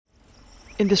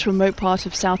In this remote part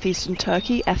of southeastern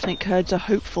Turkey, ethnic Kurds are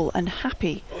hopeful and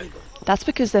happy. That's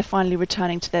because they're finally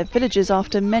returning to their villages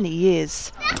after many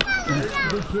years.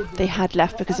 They had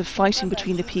left because of fighting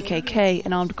between the PKK,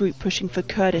 an armed group pushing for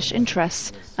Kurdish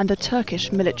interests, and the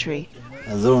Turkish military.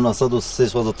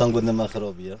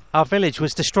 Our village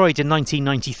was destroyed in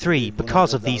 1993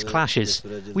 because of these clashes.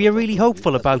 We are really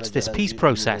hopeful about this peace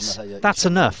process. That's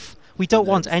enough. We don't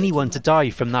want anyone to die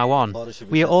from now on.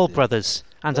 We are all brothers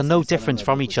and are no different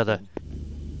from each other.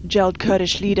 Jailed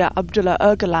Kurdish leader Abdullah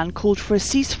Öcalan called for a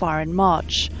ceasefire in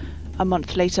March. A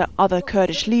month later, other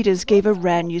Kurdish leaders gave a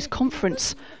rare news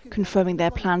conference, confirming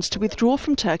their plans to withdraw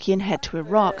from Turkey and head to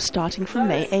Iraq starting from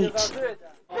May 8.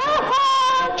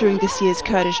 During this year's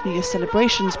Kurdish New Year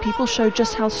celebrations, people showed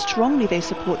just how strongly they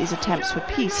support these attempts for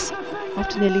peace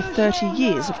after nearly 30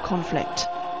 years of conflict.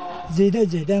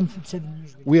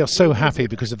 We are so happy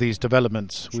because of these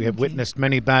developments. We have witnessed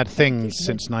many bad things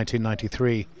since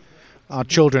 1993. Our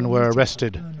children were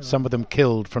arrested, some of them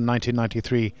killed from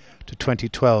 1993 to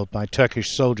 2012 by Turkish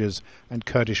soldiers and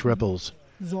Kurdish rebels.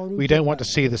 We don't want to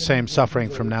see the same suffering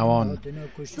from now on.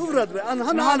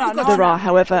 There are,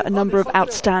 however, a number of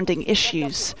outstanding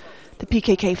issues. The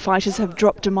PKK fighters have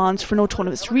dropped demands for an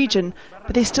autonomous region,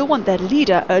 but they still want their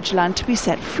leader, Öcalan, to be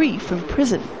set free from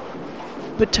prison.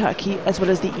 But Turkey, as well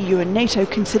as the EU and NATO,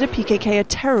 consider PKK a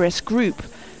terrorist group,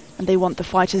 and they want the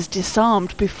fighters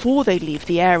disarmed before they leave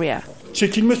the area.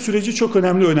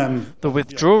 The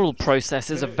withdrawal process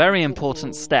is a very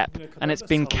important step, and it's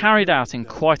been carried out in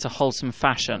quite a wholesome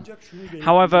fashion.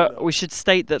 However, we should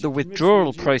state that the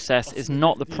withdrawal process is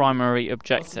not the primary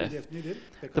objective.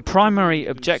 The primary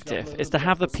objective is to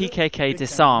have the PKK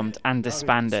disarmed and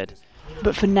disbanded.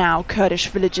 But for now, Kurdish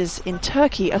villages in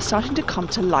Turkey are starting to come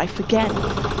to life again,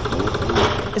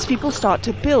 as people start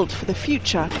to build for the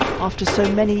future after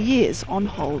so many years on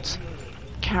hold.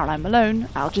 Caroline Malone,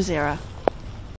 Al Jazeera.